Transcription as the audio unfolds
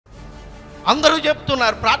అందరూ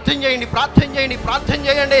చెప్తున్నారు ప్రార్థన చేయండి, ప్రార్థన చేయండి, ప్రార్థన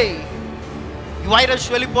చేయండి. ఈ వైరస్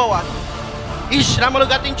వెళ్ళిపోవాలి, ఈ శ్రమలు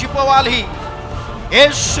గతించిపోవాలి,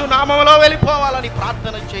 యేసు నామములో వెళ్ళిపోవాలని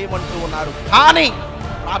ప్రార్థన చేయమంటూ ఉన్నారు. కానీ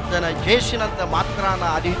ప్రార్థన చేసినంత మాత్రాన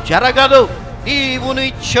అది జరగదు. నీవు నీ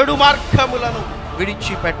చెడు మార్గములను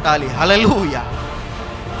విడిచిపెట్టాలి. హల్లెలూయా.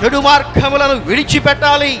 చెడు మార్గములను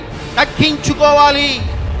విడిచిపెట్టాలి, తగ్గించుకోవాలి.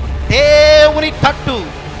 దేవుని తట్టు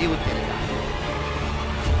నీవు తిరగాలి.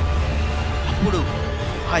 అప్పుడు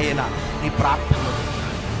ఆయన నీ ప్రార్థనలు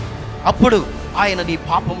వింటాడు. అప్పుడు ఆయన నీ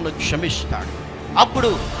పాపమును క్షమిస్తాడు.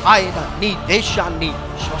 అప్పుడు ఆయన నీ దేశాన్ని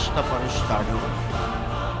స్వస్థపరుస్తాడు.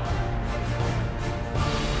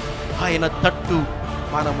 ఆయన తట్టు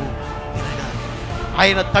మనము తిరగాలి.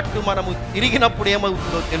 ఆయన తట్టు మనము తిరిగినప్పుడు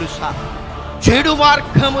ఏమవుతుందో తెలుసా? చెడు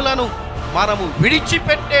మార్గములను మనము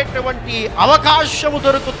విడిచిపెట్టేటువంటి అవకాశము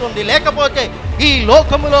దొరుకుతుంది. లేకపోతే ఈ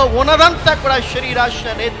లోకములో ఉన్నదంతా కూడా శరీరాశ,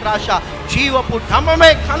 నేత్రాశ, జీవపు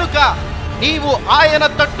ఢమమే. కనుక నీవు ఆయన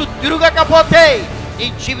తట్టు తిరగకపోతే నీ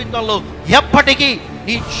జీవితంలో ఎప్పటికీ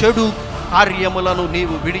నీ చెడు కార్యములను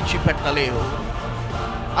నీవు విడిచిపెట్టలేవు.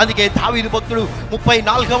 అందుకే దావీదు భక్తుడు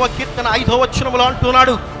 34వ కీర్తన 5వ వచనములో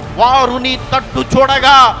అంటున్నాడు, వారు నీ తట్టు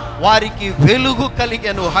చూడగా వారికి వెలుగు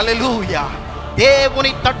కలిగెను. హల్లెలూయా.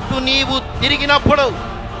 దేవుని తట్టు నీవు తిరిగినప్పుడు,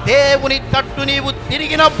 దేవుని తట్టు నీవు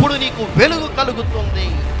తిరిగినప్పుడు నీకు వెలుగు కలుగుతుంది.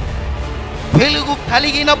 వెలుగు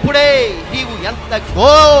కలిగినప్పుడే నీవు ఎంత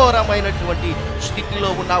ఘోరమైనటువంటి స్థితిలో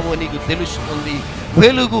ఉన్నావో నీకు తెలుస్తుంది.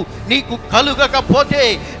 వెలుగు నీకు కలుగకపోతే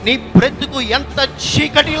నీ బ్రతుకు ఎంత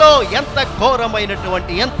చీకటిలో, ఎంత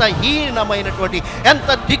ఘోరమైనటువంటి, ఎంత హీనమైనటువంటి,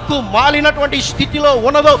 ఎంత దిక్కు మాలినటువంటి స్థితిలో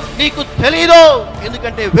ఉన్నదో నీకు తెలీదు.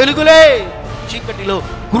 ఎందుకంటే వెలుగులే చీకటిలో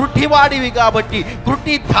గుడ్డివాడివి కాబట్టి,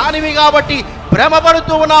 గుడ్డి దానివి కాబట్టి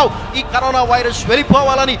భ్రమపడుతూ ఉన్నావు. ఈ కరోనా వైరస్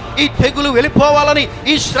వెళ్ళిపోవాలని, ఈ తెగులు వెళ్ళిపోవాలని,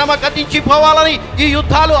 ఈ శ్రమ గతించిపోవాలని, ఈ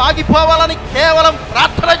యుద్ధాలు ఆగిపోవాలని కేవలం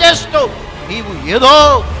ప్రార్థన చేస్తూ నీవు ఏదో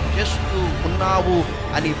చేస్తూ ఉన్నావు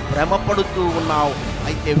అని భ్రమపడుతూ ఉన్నావు.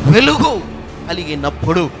 అయితే వెలుగు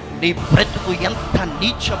కలిగినప్పుడు నీ బ్రతుకు ఎంత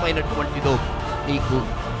నీచమైనటువంటిదో నీకు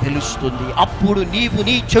తెలుస్తుంది. అప్పుడు నీవు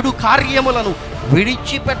నీ చెడు కార్యములను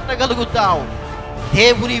విడిచిపెట్టగలుగుతావు.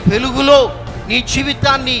 దేవుని వెలుగులో నీ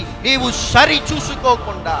జీవితాన్ని నీవు సరి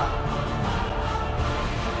చూసుకోకుండా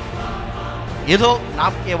ఏదో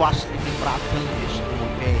నామకే వాస్తవికి ప్రార్థనలు చేస్తూ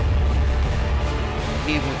ఉంటే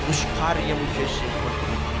నీవు దుష్కార్యము చేసేటువంటి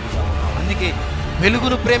వ్యక్తిగా ఉన్నావు. అందుకే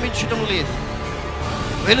వెలుగును ప్రేమించడం లేదు.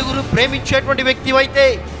 వెలుగును ప్రేమించేటువంటి వ్యక్తివైతే,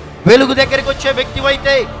 వెలుగు దగ్గరికి వచ్చే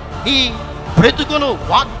వ్యక్తివైతే నీ బ్రతుకును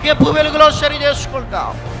వాక్యపు వెలుగులో సరి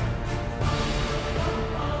చేసుకుంటావు.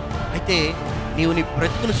 అయితే నీవు నీ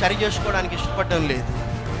బ్రతుకును సరి చేసుకోవడానికి ఇష్టపడడం లేదు.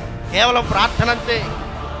 కేవలం ప్రార్థన అంతే.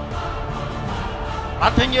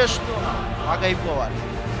 ప్రార్థన చేస్తూ బాగైపోవాలి,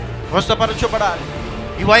 స్వస్థపరచబడాలి,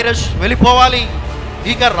 ఈ వైరస్ వెళ్ళిపోవాలి,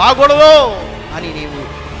 ఇక రాకూడదు అని నీవు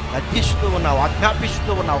గద్దిస్తూ ఉన్నావు,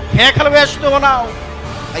 ఆజ్ఞాపిస్తూ ఉన్నావు, కేకలు వేస్తూ ఉన్నావు.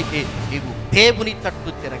 అయితే నీవు దేవుని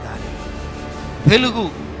తట్టు తిరగాలి. వెలుగు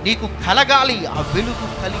నీకు కలగాలి. ఆ వెలుగు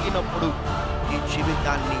కలిగినప్పుడు నీ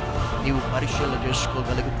జీవితాన్ని నీవు పరిశీలన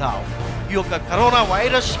చేసుకోగలుగుతావు. ఈ యొక్క కరోనా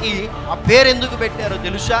వైరస్కి ఆ పేరు ఎందుకు పెట్టారో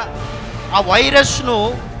తెలుసా? ఆ వైరస్ను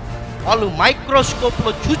వాళ్ళు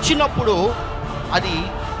మైక్రోస్కోప్లో చూచినప్పుడు అది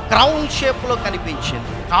క్రౌన్ షేప్లో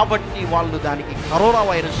కనిపించింది. కాబట్టి వాళ్ళు దానికి కరోనా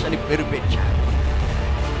వైరస్ అని పేరు పెట్టారు.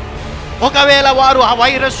 ఒకవేళ వారు ఆ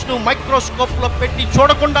వైరస్ను మైక్రోస్కోప్లో పెట్టి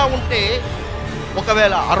చూడకుండా ఉంటే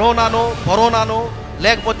ఒకవేళ అరోనానో, కరోనానో,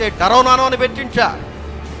 లేకపోతే డరోనానో అని పెట్టించారు.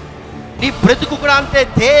 నీ బ్రతుకు కూడా అంతే.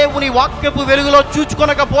 దేవుని వాక్యపు వెలుగులో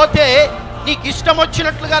చూచుకొనకపోతే నీకు ఇష్టం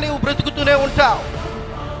వచ్చినట్లుగా నీవు బ్రతుకుతూనే ఉంటావు.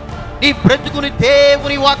 నీ బ్రతుకుని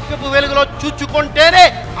దేవుని వాక్యపు వెలుగులో చూచుకుంటేనే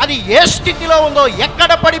అది ఏ స్థితిలో ఉందో,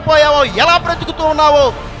 ఎక్కడ పడిపోయావో, ఎలా బ్రతుకుతూ ఉన్నావో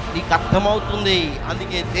నీకు అర్థమవుతుంది.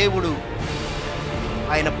 అందుకే దేవుడు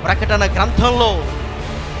ఆయన ప్రకటన గ్రంథంలో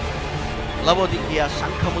లవోదికీయ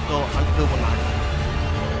సంఘముతో అంటూ ఉన్నాడు,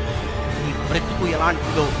 నీ బ్రతుకు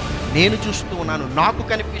ఎలాంటిదో నేను చూస్తూ ఉన్నాను, నాకు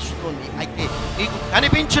కనిపిస్తుంది. అయితే నీకు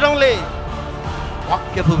కనిపించడం లేదు.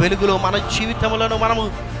 వాక్యపు వెలుగులో మన జీవితములను మనము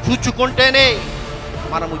చూచుకుంటేనే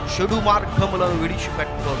మనము చెడు మార్గములను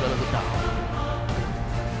విడిచిపెట్టుకోగలుగుతాం.